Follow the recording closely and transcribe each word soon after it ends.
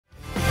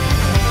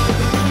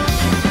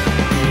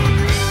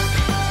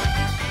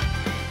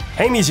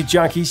Hey music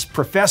junkies,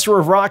 Professor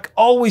of Rock,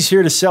 always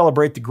here to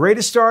celebrate the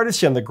greatest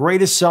artists and the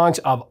greatest songs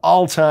of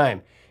all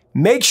time.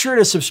 Make sure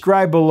to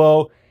subscribe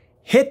below,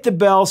 hit the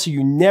bell so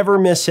you never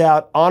miss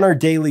out on our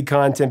daily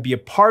content, be a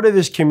part of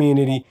this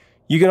community.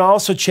 You can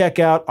also check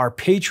out our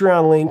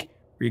Patreon link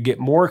where you get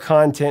more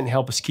content and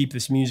help us keep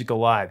this music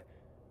alive.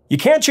 You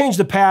can't change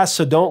the past,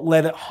 so don't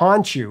let it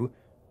haunt you.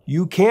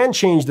 You can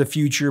change the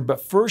future,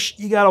 but first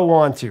you gotta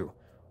want to.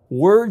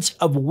 Words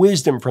of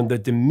wisdom from the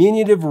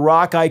diminutive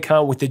rock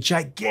icon with the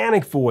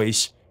gigantic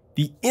voice,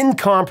 the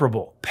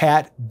incomparable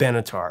Pat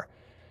Benatar.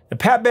 Now,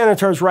 Pat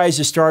Benatar's rise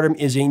to stardom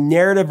is a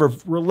narrative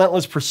of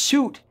relentless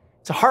pursuit.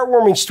 It's a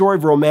heartwarming story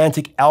of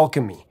romantic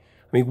alchemy.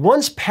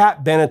 Once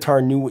Pat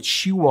Benatar knew what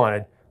she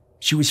wanted,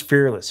 she was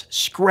fearless,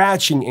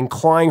 scratching and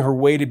clawing her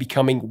way to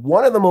becoming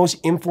one of the most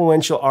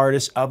influential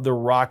artists of the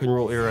rock and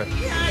roll era.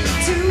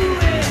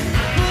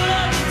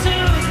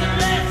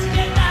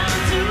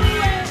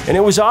 And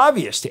it was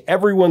obvious to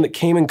everyone that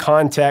came in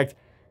contact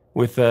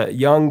with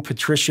young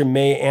Patricia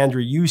Mae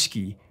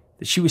Andrzejewski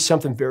that she was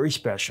something very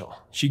special.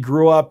 She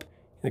grew up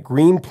in the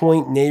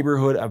Greenpoint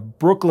neighborhood of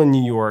Brooklyn,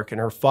 New York, and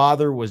her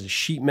father was a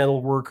sheet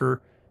metal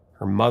worker.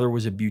 Her mother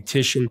was a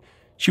beautician.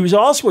 She was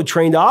also a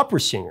trained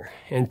opera singer,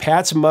 and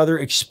Pat's mother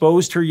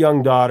exposed her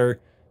young daughter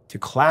to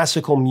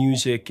classical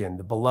music and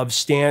the beloved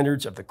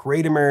standards of the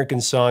Great American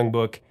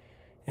Songbook.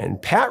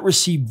 And Pat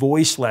received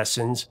voice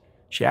lessons.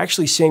 She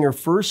actually sang her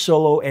first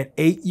solo at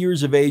 8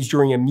 years of age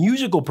during a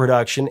musical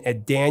production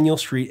at Daniel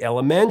Street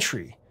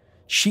Elementary.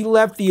 She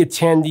left the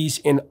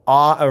attendees in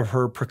awe of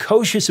her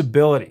precocious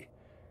ability.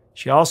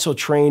 She also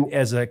trained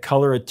as a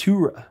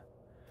coloratura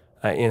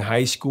in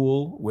high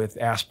school with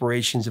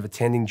aspirations of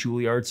attending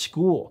Juilliard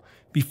School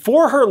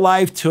before her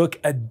life took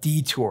a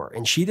detour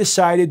and she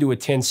decided to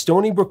attend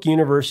Stony Brook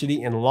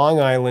University in Long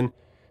Island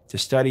to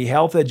study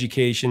health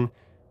education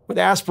with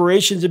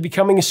aspirations of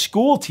becoming a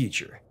school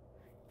teacher.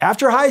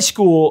 After high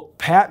school,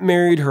 Pat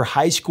married her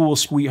high school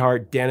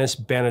sweetheart, Dennis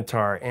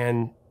Benatar,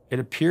 and it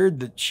appeared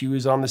that she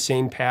was on the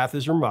same path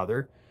as her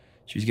mother.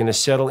 She was going to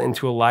settle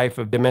into a life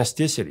of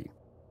domesticity.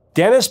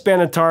 Dennis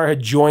Benatar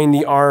had joined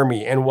the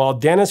Army, and while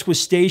Dennis was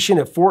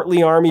stationed at Fort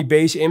Lee Army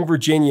Base in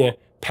Virginia,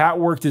 Pat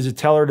worked as a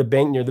teller at a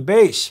bank near the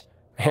base.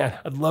 Man,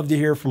 I'd love to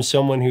hear from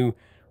someone who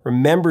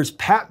remembers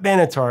Pat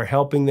Benatar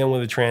helping them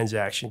with a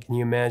transaction. Can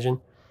you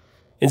imagine?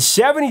 In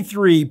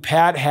 '73,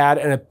 Pat had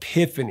an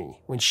epiphany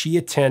when she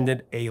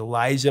attended a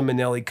Liza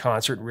Minnelli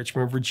concert in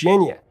Richmond,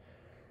 Virginia.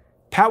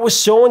 Pat was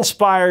so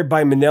inspired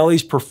by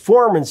Minnelli's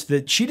performance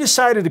that she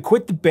decided to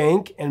quit the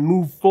bank and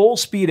move full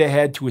speed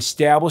ahead to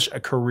establish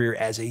a career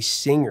as a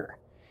singer.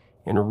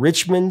 In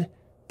Richmond,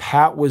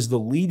 Pat was the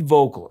lead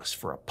vocalist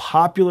for a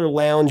popular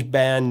lounge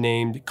band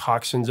named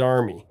Coxswain's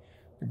Army.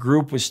 The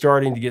group was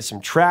starting to get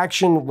some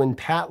traction when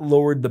Pat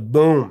lowered the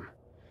boom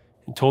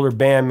and told her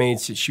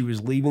bandmates that she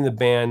was leaving the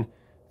band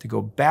to go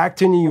back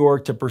to New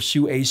York to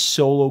pursue a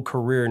solo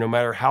career, no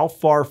matter how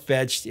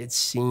far-fetched it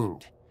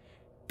seemed.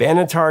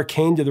 Benatar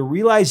came to the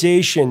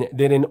realization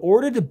that in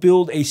order to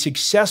build a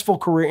successful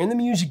career in the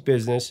music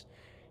business,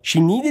 she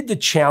needed to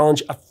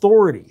challenge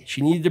authority.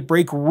 She needed to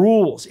break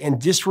rules and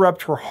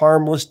disrupt her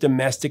harmless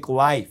domestic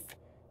life.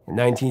 In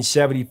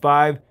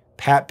 1975,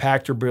 Pat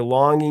packed her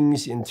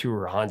belongings into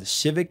her Honda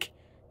Civic.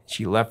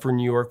 She left for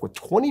New York with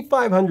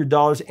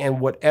 $2,500 and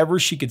whatever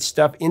she could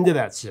stuff into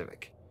that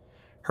Civic.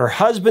 Her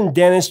husband,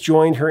 Dennis,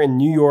 joined her in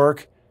New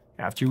York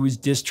after he was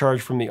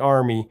discharged from the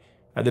Army.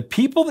 The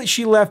people that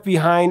she left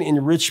behind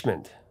in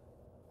Richmond,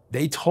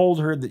 they told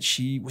her that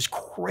she was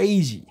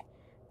crazy,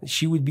 that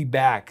she would be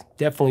back,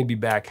 definitely be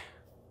back.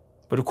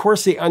 But of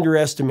course, they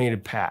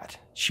underestimated Pat.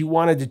 She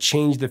wanted to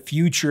change the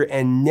future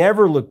and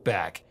never look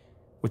back.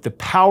 With the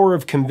power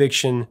of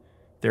conviction,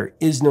 there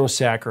is no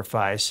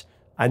sacrifice.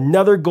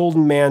 Another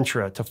golden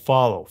mantra to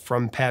follow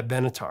from Pat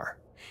Benatar.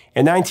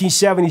 In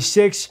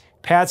 1976,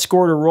 Pat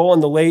scored a role in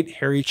the late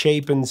Harry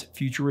Chapin's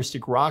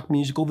futuristic rock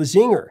musical, The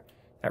Zinger,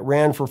 that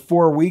ran for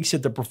 4 weeks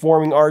at the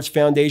Performing Arts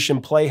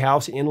Foundation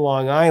Playhouse in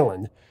Long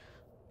Island.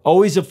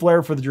 Always a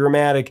flair for the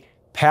dramatic,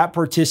 Pat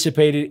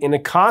participated in a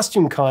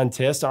costume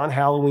contest on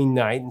Halloween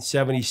night in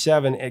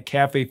 '77 at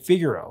Cafe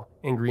Figaro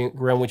in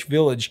Greenwich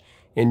Village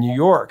in New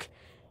York.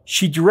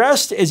 She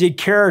dressed as a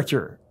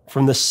character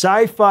from the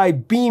sci-fi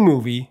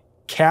B-movie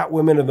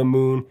Catwoman of the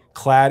Moon,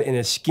 clad in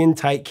a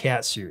skin-tight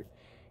catsuit.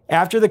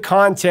 After the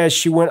contest,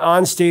 she went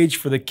on stage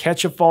for the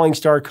Catch a Falling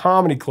Star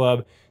Comedy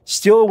Club,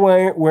 still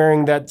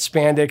wearing that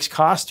spandex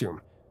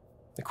costume.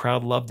 The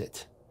crowd loved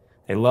it.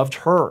 They loved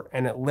her,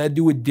 and it led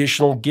to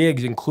additional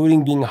gigs,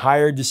 including being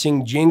hired to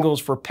sing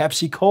jingles for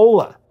Pepsi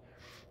Cola.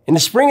 In the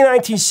spring of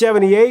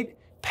 1978,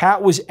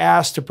 Pat was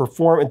asked to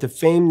perform at the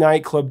famed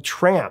nightclub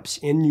Tramps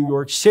in New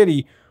York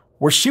City,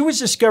 where she was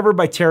discovered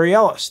by Terry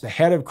Ellis, the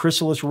head of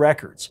Chrysalis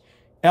Records.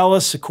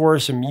 Ellis, of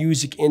course, a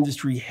music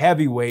industry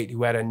heavyweight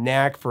who had a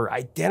knack for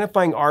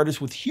identifying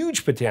artists with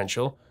huge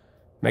potential,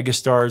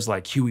 megastars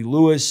like Huey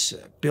Lewis,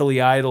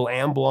 Billy Idol,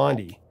 and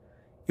Blondie.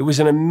 It was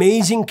an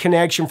amazing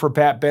connection for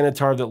Pat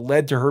Benatar that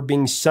led to her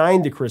being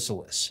signed to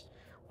Chrysalis.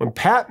 When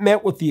Pat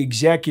met with the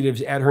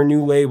executives at her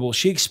new label,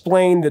 she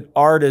explained that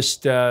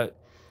artist that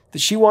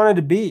she wanted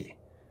to be.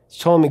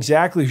 She told them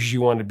exactly who she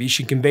wanted to be.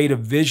 She conveyed a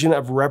vision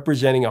of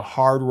representing a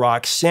hard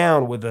rock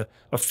sound with a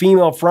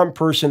female front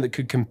person that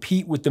could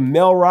compete with the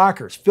male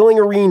rockers, filling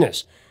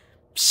arenas,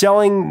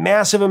 selling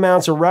massive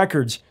amounts of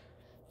records.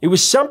 It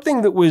was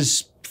something that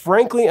was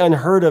frankly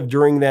unheard of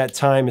during that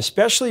time,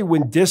 especially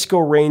when disco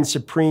reigned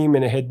supreme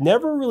and it had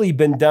never really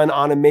been done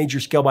on a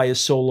major scale by a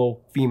solo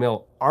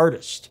female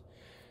artist.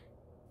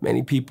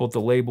 Many people at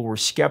the label were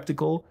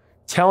skeptical,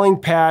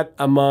 telling Pat,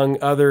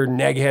 among other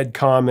neghead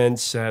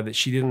comments, that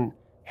she didn't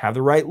have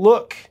the right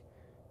look.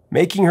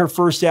 Making her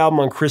first album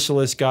on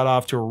Chrysalis got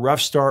off to a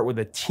rough start with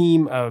a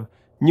team of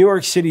New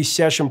York City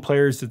session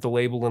players that the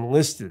label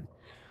enlisted.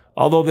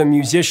 Although the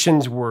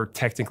musicians were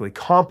technically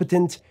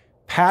competent,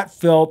 Pat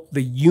felt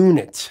the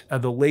unit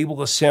of the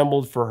label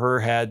assembled for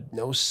her had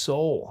no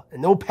soul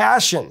and no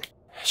passion.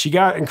 She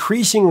got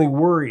increasingly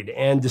worried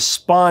and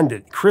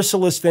despondent.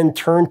 Chrysalis then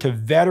turned to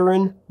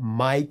veteran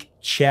Mike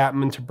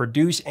Chapman to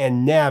produce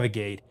and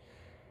navigate,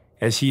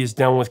 as he has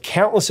done with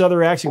countless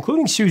other acts,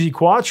 including Suzi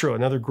Quatro,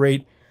 another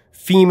great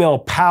female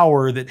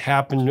power that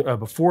happened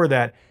before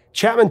that.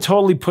 Chapman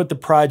totally put the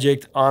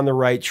project on the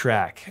right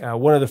track.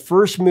 One of the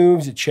first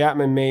moves that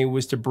Chapman made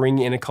was to bring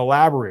in a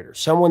collaborator,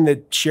 someone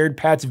that shared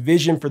Pat's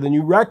vision for the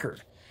new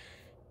record.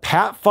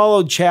 Pat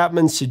followed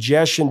Chapman's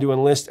suggestion to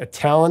enlist a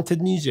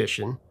talented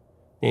musician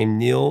named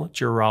Neil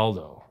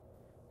Girlaldo,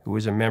 who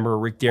was a member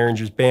of Rick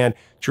Derringer's band.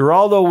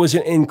 Giraldo was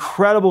an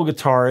incredible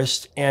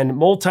guitarist and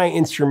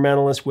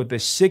multi-instrumentalist with a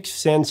sixth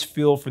sense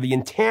feel for the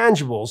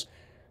intangibles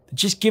that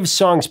just gives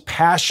songs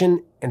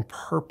passion and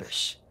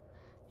purpose.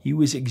 He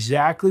was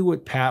exactly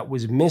what Pat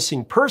was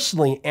missing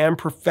personally and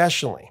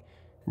professionally.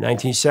 In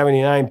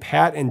 1979,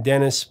 Pat and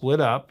Dennis split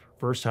up,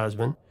 first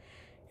husband.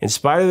 In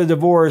spite of the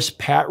divorce,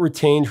 Pat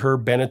retained her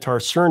Benatar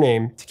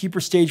surname to keep her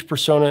stage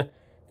persona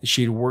that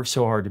she had worked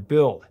so hard to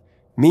build.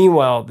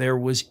 Meanwhile, there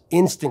was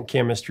instant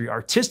chemistry,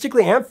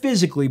 artistically and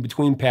physically,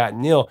 between Pat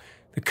and Neil.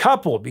 The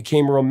couple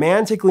became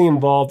romantically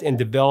involved and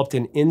developed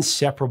an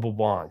inseparable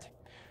bond.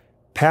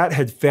 Pat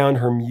had found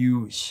her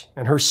muse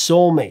and her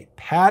soulmate.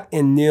 Pat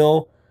and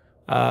Neil,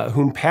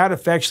 whom Pat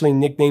affectionately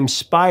nicknamed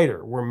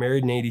Spider, were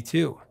married in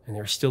 '82, and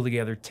they're still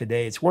together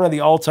today. It's one of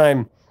the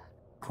all-time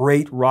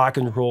great rock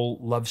and roll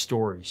love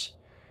stories.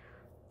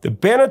 The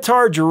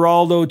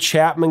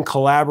Benatar-Giraldo-Chapman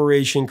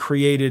collaboration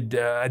created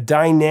a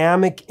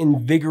dynamic,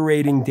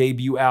 invigorating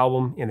debut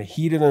album, In the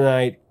Heat of the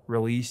Night,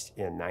 released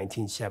in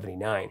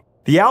 1979.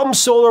 The album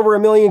sold over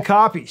 1 million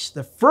copies.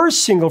 The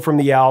first single from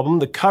the album,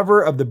 the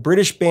cover of the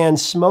British band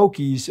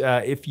Smokies'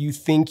 If You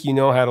Think You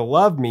Know How to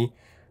Love Me,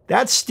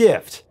 that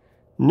stiffed.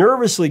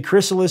 Nervously,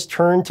 Chrysalis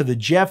turned to the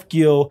Jeff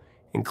Gill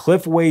and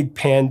Cliff Wade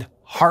penned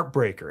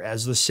Heartbreaker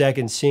as the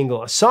second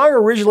single, a song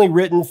originally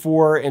written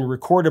for and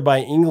recorded by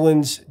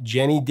England's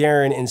Jenny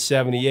Darren in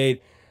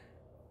 '78,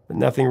 but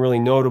nothing really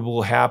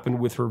notable happened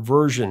with her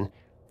version.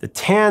 The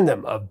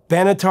tandem of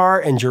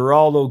Benatar and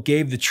Giraldo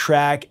gave the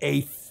track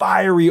a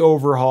fiery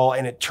overhaul,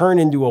 and it turned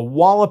into a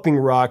walloping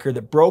rocker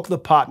that broke the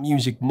pop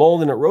music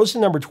mold, and it rose to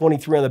number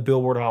 23 on the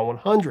Billboard Hot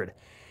 100.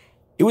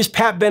 It was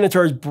Pat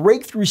Benatar's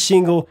breakthrough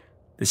single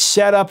that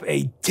set up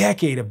a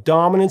decade of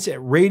dominance at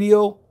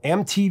radio,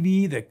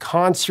 MTV, the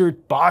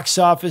concert, box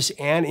office,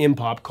 and in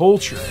pop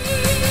culture.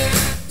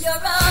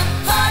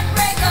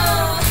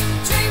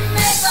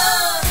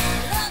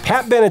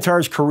 Pat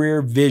Benatar's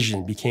career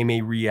vision became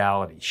a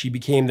reality. She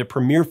became the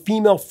premier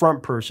female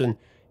frontperson,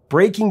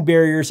 breaking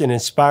barriers and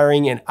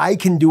inspiring an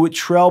I-can-do-it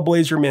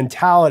trailblazer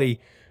mentality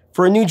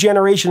for a new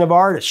generation of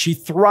artists. She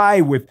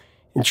thrived with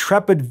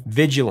intrepid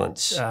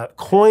vigilance,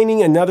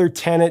 coining another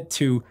tenet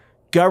to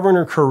govern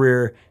her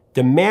career: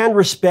 demand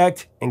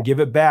respect and give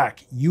it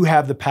back. You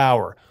have the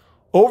power.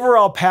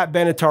 Overall, Pat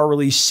Benatar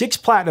released 6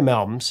 platinum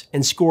albums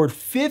and scored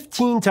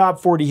 15 top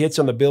 40 hits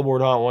on the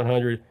Billboard Hot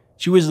 100.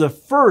 She was the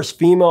first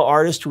female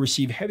artist to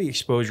receive heavy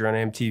exposure on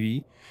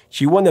MTV.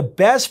 She won the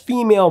Best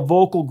Female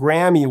Vocal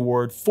Grammy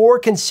Award 4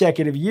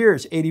 consecutive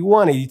years,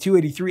 81, 82,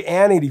 83,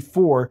 and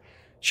 84.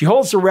 She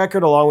holds the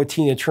record, along with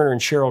Tina Turner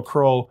and Sheryl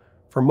Crow,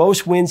 for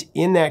most wins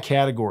in that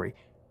category.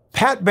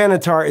 Pat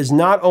Benatar is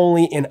not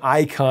only an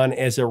icon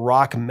as a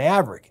rock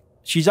maverick,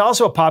 she's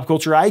also a pop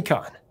culture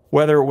icon.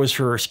 Whether it was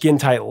her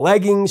skin-tight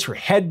leggings, her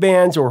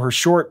headbands, or her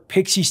short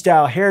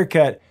pixie-style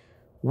haircut,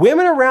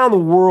 women around the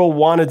world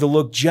wanted to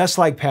look just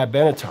like Pat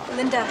Benatar.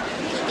 Linda,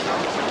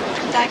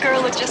 that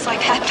girl looks just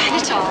like Pat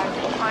Benatar.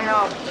 I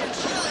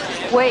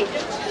know. Wait,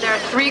 there are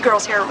 3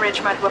 girls here at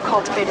Ridgemont who have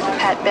cultivated the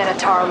Pat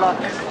Benatar look.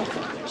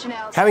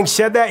 Having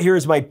said that, here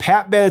is my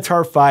Pat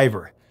Benatar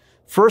fiver.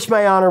 First,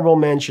 my honorable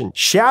mention,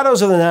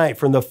 Shadows of the Night,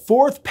 from the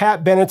 4th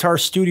Pat Benatar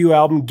studio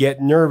album,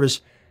 Get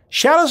Nervous.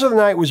 Shadows of the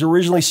Night was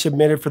originally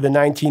submitted for the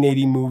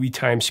 1980 movie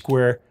Times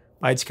Square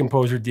by its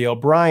composer Dale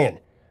Bryan,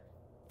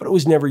 but it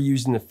was never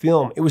used in the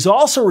film. It was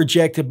also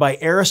rejected by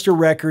Arista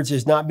Records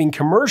as not being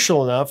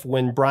commercial enough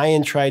when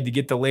Bryan tried to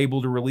get the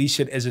label to release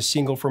it as a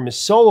single from his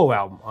solo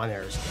album on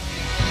Arista.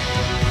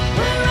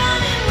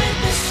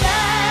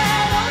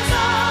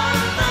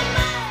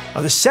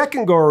 The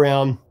second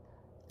go-around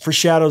for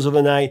Shadows of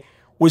the Night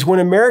was when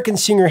American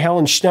singer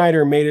Helen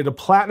Schneider made it a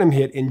platinum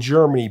hit in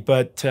Germany,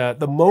 but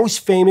the most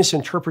famous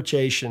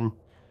interpretation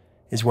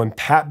is when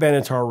Pat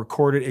Benatar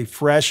recorded a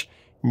fresh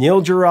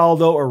Neil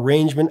Girlaldo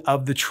arrangement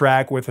of the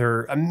track with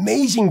her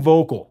amazing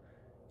vocal.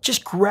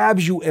 Just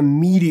grabs you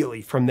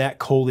immediately from that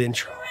cold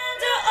intro.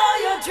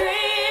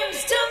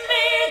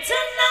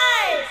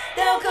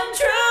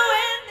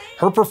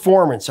 Her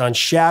performance on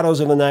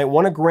Shadows of the Night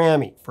won a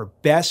Grammy for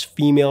Best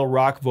Female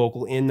Rock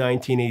Vocal in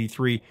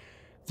 1983.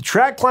 The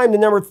track climbed to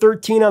number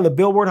 13 on the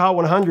Billboard Hot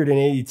 100 in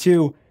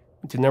 82,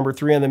 to number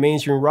 3 on the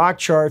mainstream rock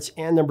charts,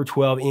 and number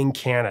 12 in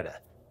Canada.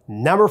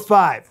 Number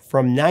 5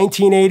 from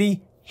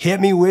 1980, Hit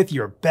Me With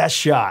Your Best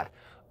Shot.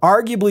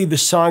 Arguably the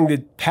song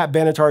that Pat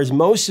Benatar is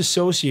most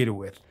associated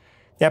with.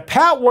 Now,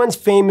 Pat once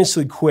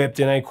famously quipped,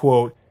 and I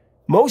quote,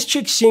 "Most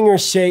chick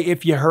singers say,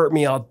 if you hurt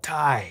me, I'll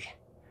die.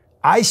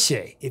 I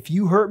say, if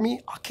you hurt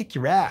me, I'll kick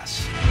your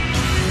ass."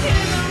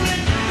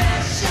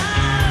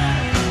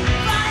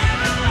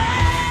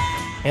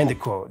 End of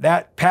quote.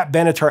 That Pat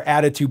Benatar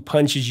attitude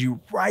punches you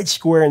right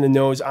square in the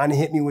nose on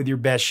Hit Me With Your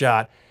Best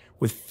Shot,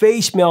 with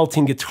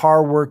face-melting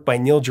guitar work by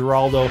Neil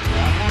Girlaldo.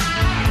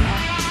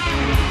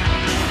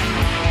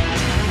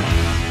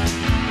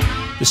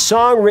 The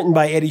song, written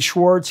by Eddie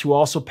Schwartz, who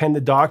also penned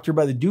The Doctor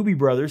by the Doobie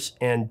Brothers,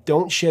 and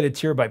Don't Shed a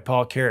Tear by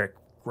Paul Carrack.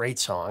 Great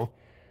song.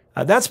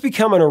 That's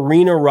become an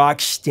arena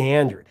rock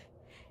standard.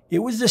 It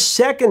was the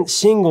second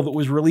single that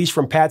was released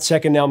from Pat's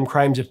second album,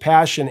 Crimes of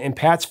Passion, and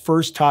Pat's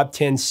first top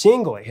 10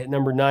 single. It hit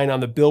number 9 on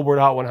the Billboard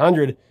Hot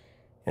 100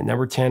 and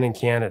number 10 in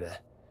Canada.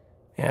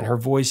 And her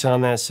voice on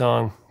that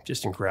song,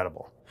 just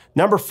incredible.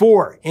 Number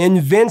 4,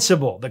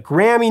 Invincible, the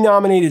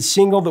Grammy-nominated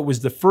single that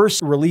was the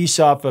first release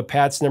off of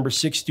Pat's number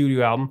 6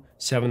 studio album,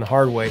 7 the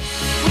Hard Way.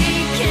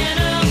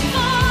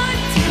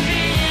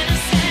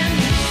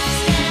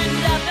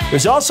 It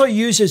was also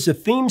used as the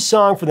theme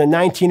song for the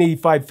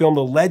 1985 film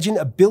The Legend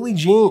of Billie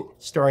Jean,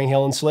 starring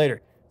Helen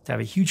Slater. To have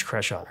a huge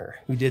crush on her.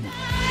 Who didn't?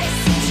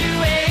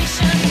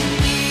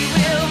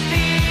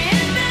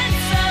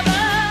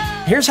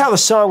 Here's how the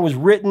song was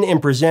written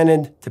and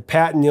presented to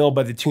Pat and Neil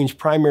by the tune's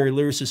primary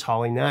lyricist,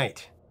 Holly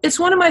Knight. It's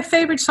one of my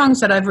favorite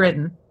songs that I've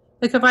written.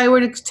 Like, if I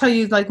were to tell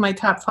you like my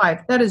top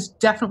 5, that is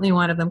definitely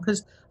one of them,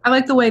 because I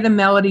like the way the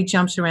melody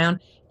jumps around.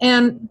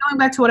 And going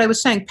back to what I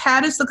was saying,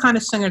 Pat is the kind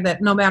of singer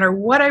that no matter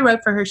what I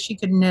wrote for her, she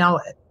could nail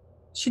it.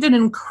 She did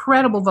an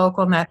incredible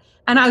vocal in that.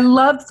 And I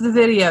loved the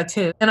video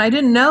too. And I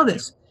didn't know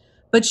this,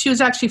 but she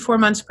was actually 4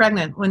 months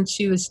pregnant when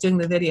she was doing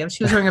the video.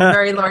 She was wearing a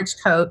very large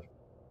coat,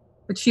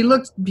 but she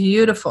looked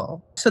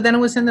beautiful. So then it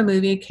was in the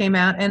movie, it came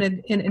out, and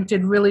it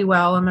did really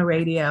well on the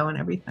radio and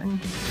everything.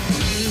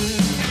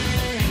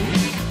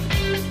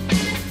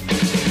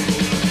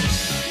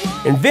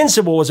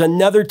 Invincible was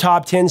another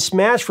top 10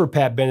 smash for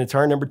Pat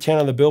Benatar, number 10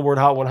 on the Billboard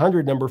Hot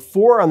 100, number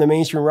 4 on the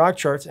mainstream rock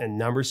charts, and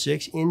number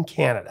 6 in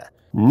Canada.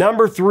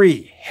 Number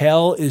 3,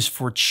 Hell is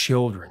for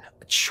Children,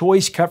 a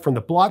choice cut from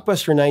the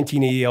blockbuster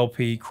 1980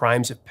 LP,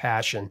 Crimes of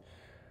Passion.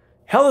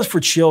 Hell is for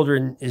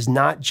Children is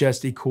not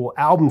just a cool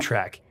album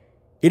track.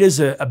 It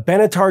is a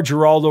Benatar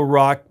Girlaldo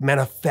rock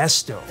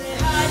manifesto.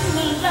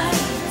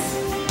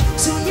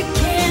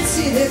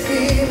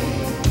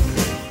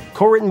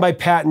 Co-written by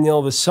Pat and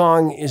Neil, the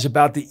song is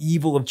about the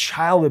evil of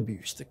child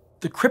abuse,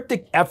 the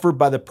cryptic effort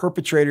by the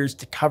perpetrators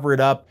to cover it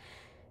up,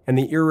 and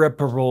the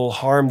irreparable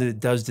harm that it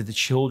does to the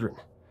children.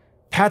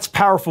 Pat's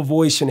powerful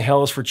voice in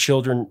Hell is for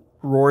Children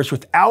roars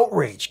with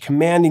outrage,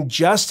 commanding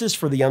justice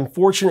for the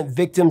unfortunate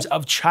victims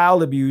of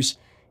child abuse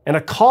and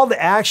a call to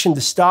action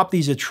to stop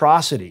these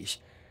atrocities,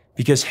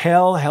 because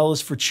hell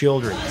is for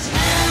children.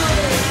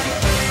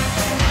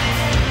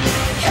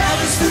 Hell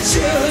is for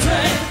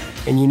children.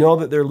 And you know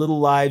that their little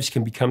lives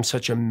can become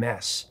such a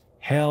mess.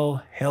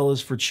 Hell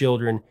is for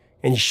children,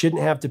 and you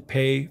shouldn't have to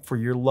pay for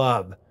your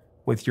love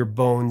with your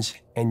bones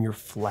and your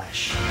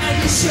flesh.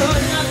 And you shouldn't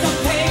have to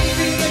pay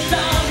for your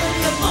love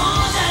with your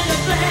bones and your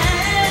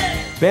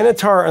flesh.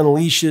 Benatar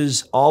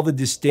unleashes all the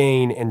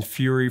disdain and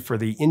fury for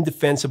the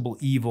indefensible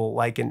evil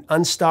like an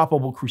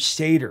unstoppable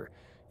crusader,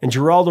 and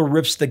Girlaldo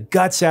rips the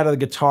guts out of the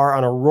guitar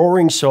on a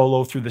roaring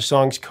solo through the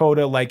song's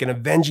coda like an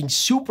avenging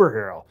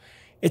superhero.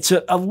 It's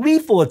a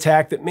lethal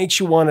attack that makes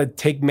you want to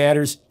take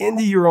matters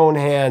into your own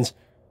hands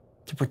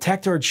to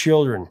protect our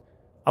children.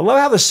 I love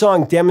how the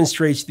song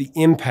demonstrates the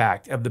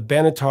impact of the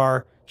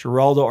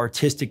Benatar-Girlaldo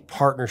artistic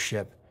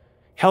partnership.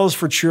 Hell is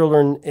for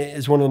Children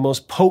is one of the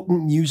most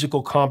potent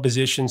musical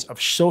compositions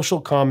of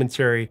social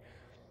commentary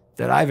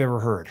that I've ever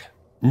heard.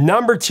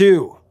 Number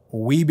 2,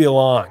 We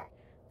Belong,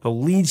 the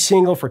lead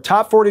single for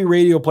Top 40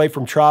 radio play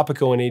from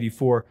Tropico in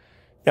 '84.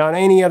 Now, on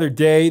any other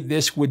day,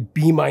 this would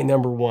be my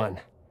number 1.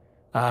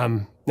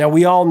 Now,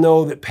 we all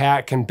know that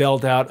Pat can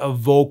belt out a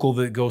vocal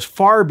that goes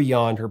far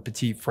beyond her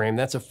petite frame.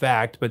 That's a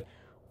fact. But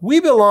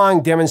We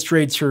Belong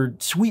demonstrates her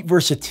sweet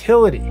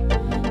versatility.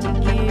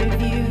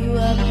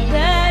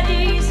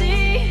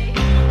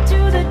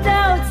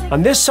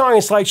 On this song,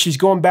 it's like she's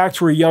going back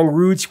to her young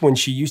roots when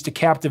she used to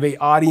captivate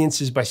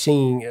audiences by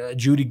singing a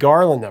Judy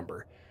Garland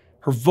number.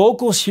 Her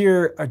vocals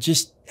here are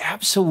just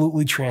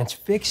absolutely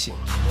transfixing.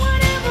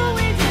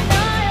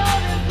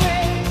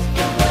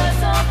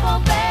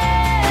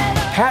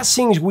 Pat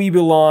sings We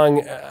Belong,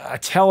 a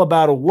tale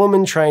about a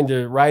woman trying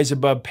to rise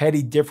above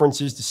petty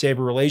differences to save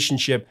a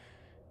relationship,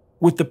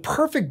 with the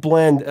perfect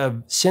blend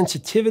of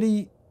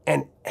sensitivity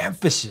and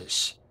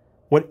emphasis.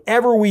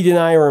 Whatever we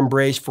deny or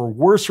embrace, for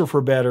worse or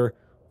for better,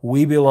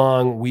 we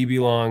belong, we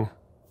belong,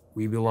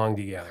 we belong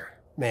together.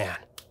 Man.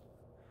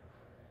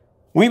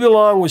 We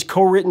Belong was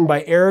co-written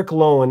by Eric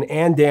Lowen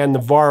and Dan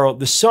Navarro.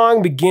 The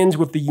song begins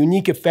with the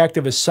unique effect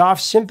of a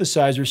soft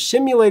synthesizer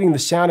simulating the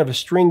sound of a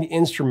stringed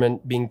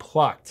instrument being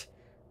plucked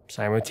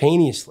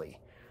simultaneously.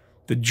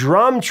 The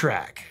drum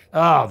track,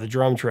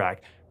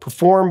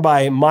 performed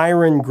by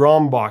Myron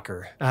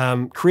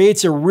Grombacher,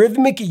 creates a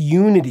rhythmic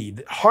unity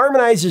that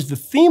harmonizes the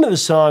theme of the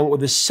song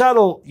with a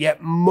subtle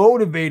yet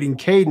motivating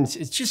cadence.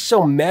 It's just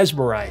so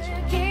mesmerizing.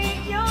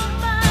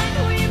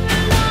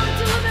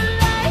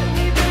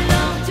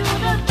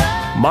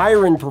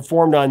 Myron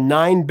performed on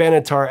 9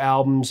 Benatar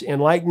albums,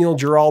 and like Neil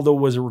Girlaldo,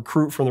 was a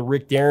recruit from the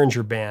Rick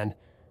Derringer Band.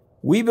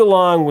 We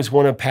Belong was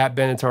one of Pat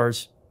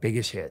Benatar's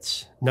biggest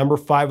hits. Number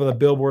 5 on the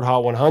Billboard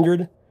Hot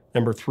 100,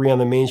 number 3 on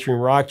the mainstream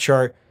rock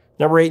chart,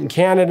 number 8 in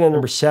Canada,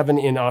 number 7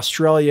 in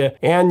Australia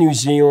and New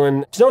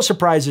Zealand. It's no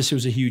surprise this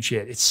was a huge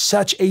hit. It's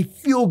such a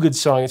feel-good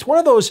song. It's one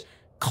of those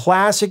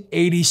classic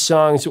 80s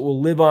songs that will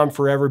live on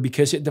forever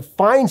because it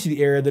defines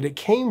the era that it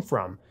came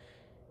from.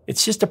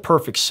 It's just a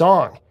perfect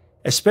song.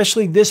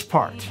 Especially this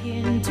part.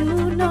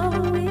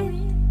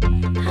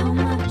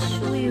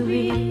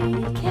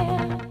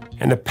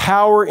 And the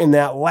power in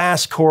that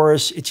last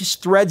chorus, it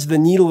just threads the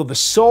needle of the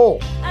soul.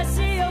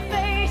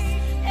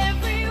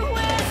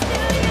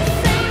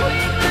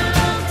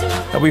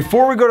 Now,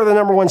 before we go to the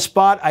number 1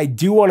 spot, I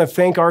do want to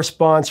thank our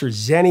sponsor,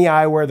 Zenni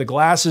Eyewear. The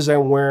glasses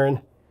I'm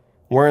wearing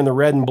the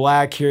red and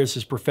black here. It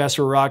says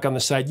Professor Rock on the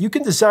side. You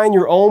can design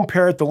your own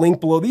pair at the link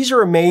below. These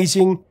are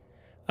amazing.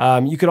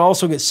 You can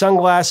also get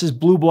sunglasses,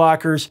 blue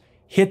blockers.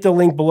 Hit the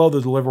link below, they'll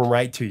deliver them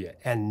right to you.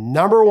 And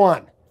number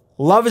 1,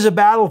 Love is a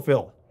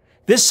Battlefield.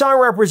 This song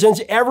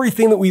represents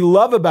everything that we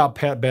love about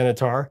Pat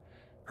Benatar.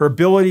 Her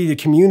ability to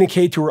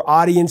communicate to her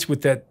audience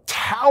with that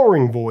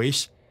towering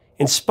voice,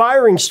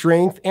 inspiring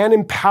strength, and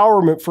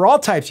empowerment for all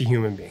types of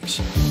human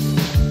beings.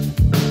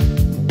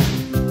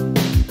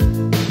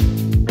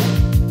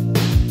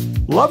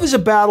 Love is a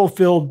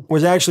Battlefield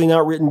was actually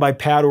not written by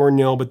Pat or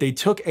Neil, but they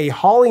took a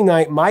Holly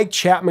Knight, Mike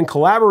Chapman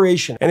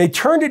collaboration and they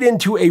turned it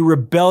into a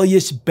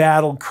rebellious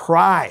battle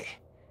cry.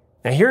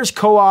 Now here's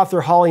co-author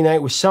Holly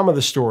Knight with some of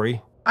the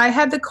story. I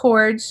had the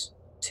chords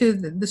to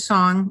the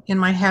song in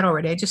my head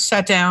already. I just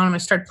sat down and I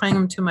started playing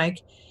them to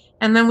Mike,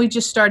 and then we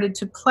just started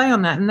to play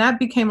on that, and that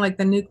became like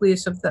the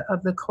nucleus of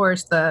the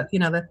chorus. The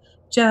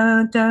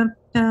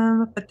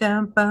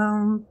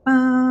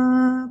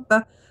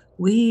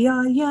we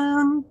are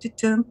young,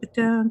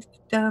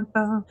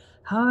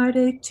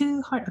 heartache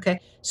to heart. Okay,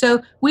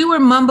 so we were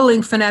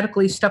mumbling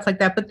phonetically, stuff like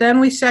that. But then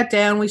we sat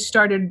down, we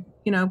started,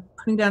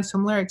 putting down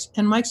some lyrics.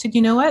 And Mike said,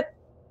 you know what?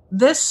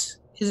 This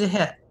is a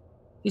hit.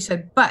 He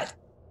said, but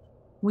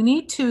we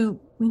need to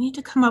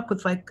come up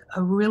with like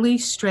a really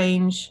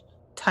strange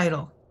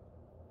title.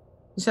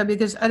 He said,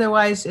 because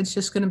otherwise it's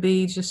just going to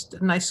be just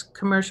a nice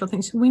commercial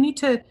thing. So we need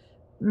to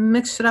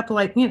mix it up,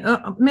 like,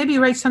 maybe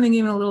write something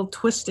even a little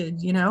twisted,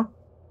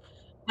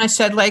 I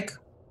said, like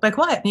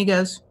what? And he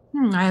goes,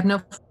 I have no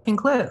fucking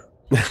clue.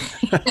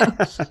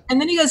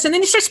 And then he goes, and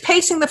then he starts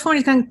pacing the floor.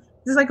 He's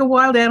like a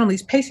wild animal.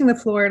 He's pacing the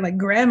floor, like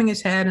grabbing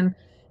his head. And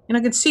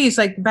I could see he's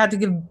like about to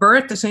give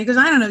birth to something. He goes,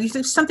 I don't know. He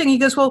says something. He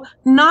goes, well,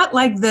 not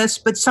like this,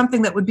 but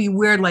something that would be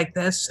weird like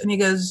this. And he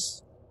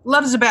goes,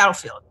 Love is a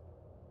Battlefield.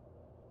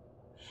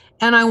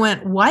 And I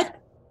went, what?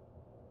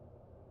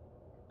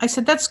 I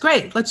said, that's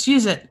great. Let's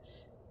use it.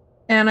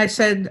 And I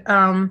said,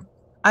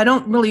 I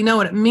don't really know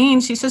what it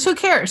means. He says, who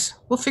cares?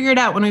 We'll figure it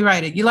out when we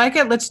write it. You like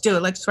it? Let's do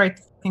it. Let's write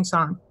the fucking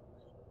song.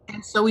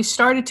 And so we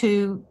started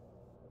to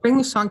bring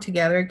the song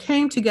together. It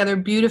came together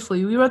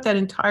beautifully. We wrote that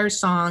entire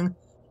song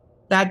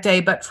that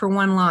day, but for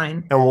one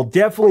line. And we'll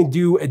definitely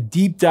do a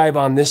deep dive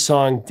on this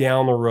song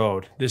down the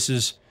road. This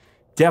is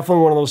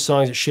definitely one of those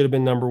songs that should have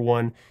been number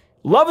 1.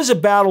 Love is a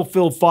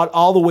Battlefield fought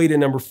all the way to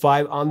number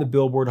 5 on the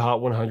Billboard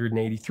Hot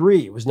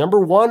 183. It was number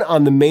 1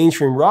 on the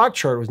mainstream rock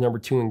chart. It was number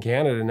 2 in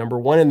Canada, number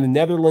 1 in the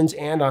Netherlands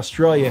and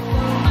Australia.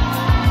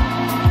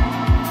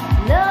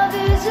 Love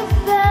is a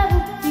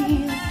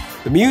battlefield.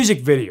 The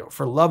music video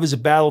for Love is a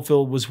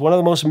Battlefield was one of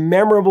the most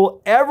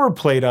memorable ever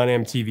played on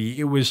MTV.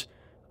 It was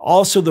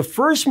also the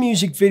first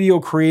music video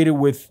created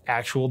with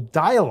actual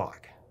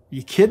dialogue. Are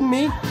you kidding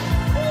me?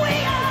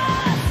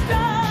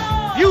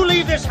 You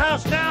leave this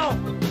house now!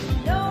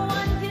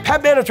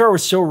 Pat Benatar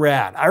was so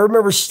rad. I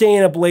remember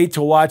staying up late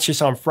to watch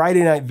this on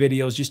Friday night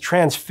videos, just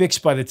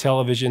transfixed by the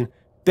television,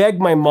 begged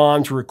my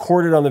mom to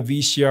record it on the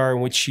VCR,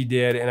 in which she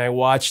did, and I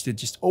watched it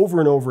just over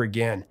and over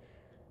again.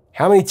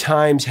 How many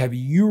times have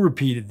you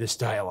repeated this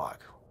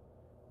dialogue?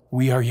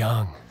 We are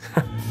young.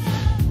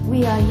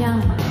 We are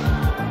young.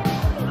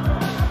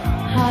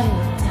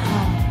 Heartache to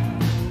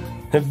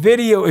heart. The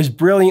video is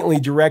brilliantly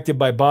directed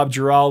by Bob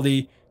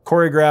Giraldi,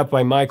 choreographed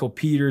by Michael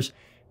Peters.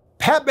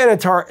 Pat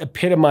Benatar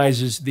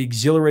epitomizes the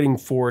exhilarating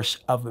force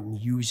of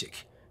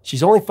music.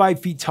 She's only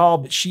 5 feet tall,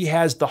 but she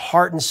has the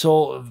heart and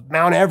soul of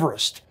Mount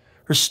Everest.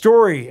 Her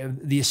story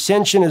of the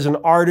ascension as an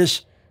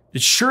artist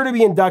that's sure to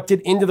be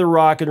inducted into the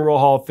Rock and Roll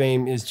Hall of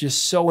Fame is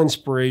just so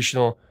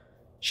inspirational.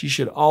 She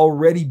should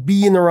already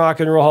be in the Rock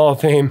and Roll Hall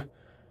of Fame.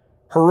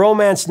 Her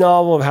romance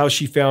novel of how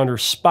she found her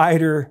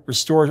spider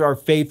restores our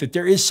faith that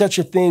there is such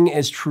a thing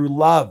as true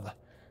love. I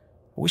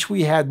wish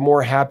we had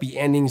more happy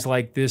endings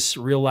like this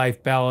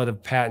real-life ballad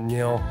of Pat and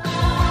Neil.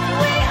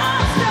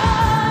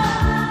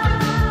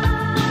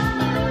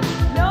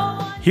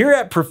 Here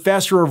at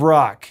Professor of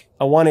Rock,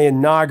 I want to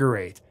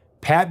inaugurate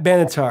Pat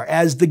Benatar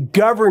as the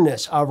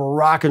Governess of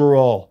Rock and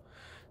Roll.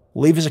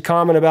 Leave us a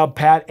comment about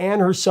Pat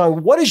and her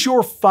song. What is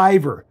your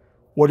fiver?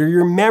 What are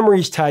your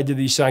memories tied to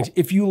these songs?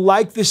 If you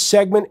like this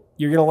segment,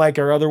 you're going to like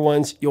our other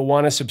ones. You'll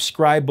want to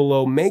subscribe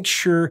below. Make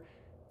sure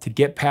to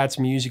get Pat's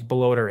music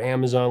below at our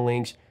Amazon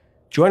links.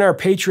 Join our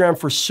Patreon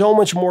for so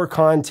much more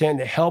content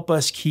to help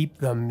us keep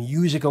the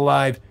music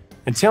alive.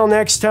 Until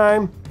next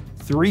time,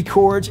 3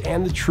 chords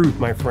and the truth,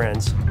 my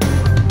friends.